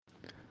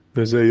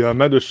There's a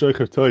medrash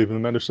sheicher toiv,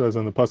 and the medrash says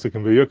on the pasuk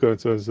in Vayikra,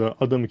 it says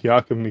Adam ki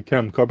Yaakov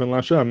mikem karban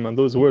lashem, and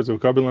those words of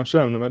karban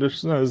lashem, the medrash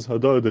says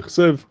Hadar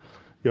dechsev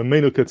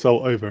Yameinu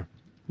ketzal over.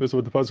 This is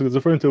what the pasuk is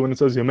referring to when it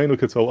says Yameinu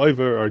ketzal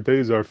over. Our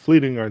days are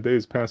fleeting, our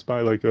days pass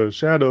by like a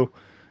shadow.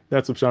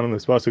 That's the pshat in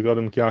this pasuk.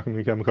 Adam ki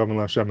Yaakov mikem karban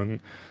lashem. And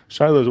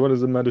Shiloh, what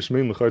does the medrash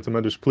mean? L'chayt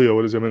medrash pliya.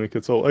 What does Yameinu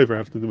ketzal over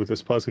have to do with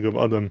this pasuk of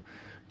Adam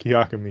ki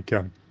Yaakov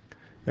mikem?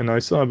 And I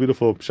saw a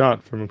beautiful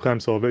shot from Chaim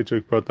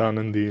Soloveitchik brought down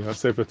in the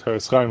Sefer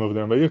Teres Chaim over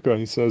there in Vayikra.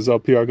 He says, Al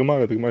Pi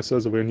Gemara, the Gemara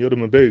says over in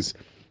Yodam Abayz,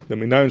 that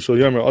Manayin Shal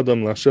Yamar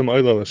Adam Lashem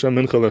Ayla, Lashem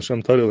Mincha,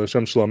 Lashem Tari,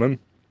 Lashem Shlamim.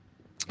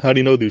 How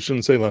do you know that you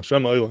shouldn't say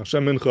Lashem Ayla,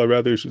 Lashem Mincha,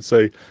 rather you should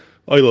say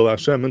Ayla,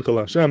 Lashem, Mincha,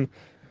 Lashem,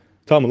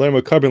 Tam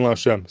Alerma, Karban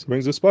Lashem. So it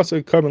brings this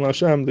pasuk, Karban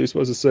Lashem, they're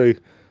supposed to say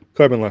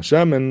Karban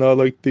Lashem, and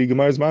like the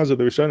Gemara's Mazah,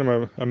 the Rishonim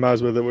are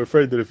Mazah, that we're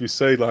afraid that if you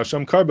say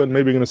Lashem Karban,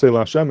 maybe you're going to say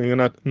Lashem, and you're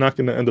not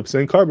going to end up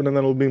saying Karban, and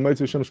then it will be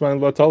Mitzvah Shem Shemayin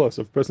Levatala.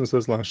 So if a person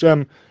says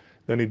Lashem,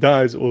 then he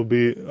dies, it will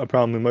be a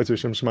problem in Mitzvah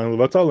Shem Shemayin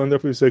Levatala, and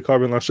therefore you say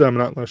Karban Lashem,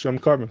 not Lashem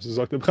Karban.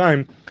 So Zakhtib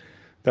Chaim,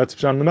 that's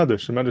Pshan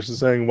Medrash. The Medrash is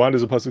saying, why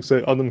does the pasuk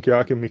say Adam Ki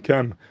Yaakov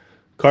Mikem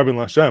Karban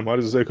Lashem? Why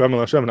does it say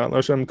Karban Lashem, not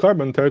Lashem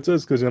Karban? Teretz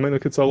is because Yameinu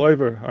Kitzal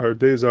Iver. Our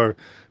days are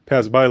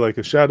passed by like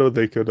a shadow.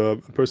 They could a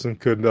person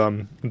could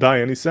die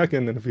any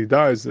second, and if he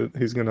dies,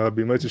 he's going to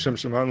be Mitzvah Shem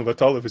Shemayin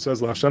Levatala if he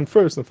says Lashem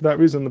first. And for that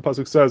reason, the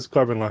pasuk says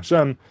Karban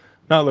Lashem,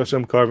 not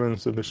Lashem Karban.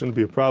 So there shouldn't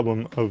be a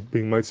problem of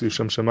being Mitzvah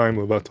Shem Shemayin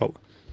Levatala.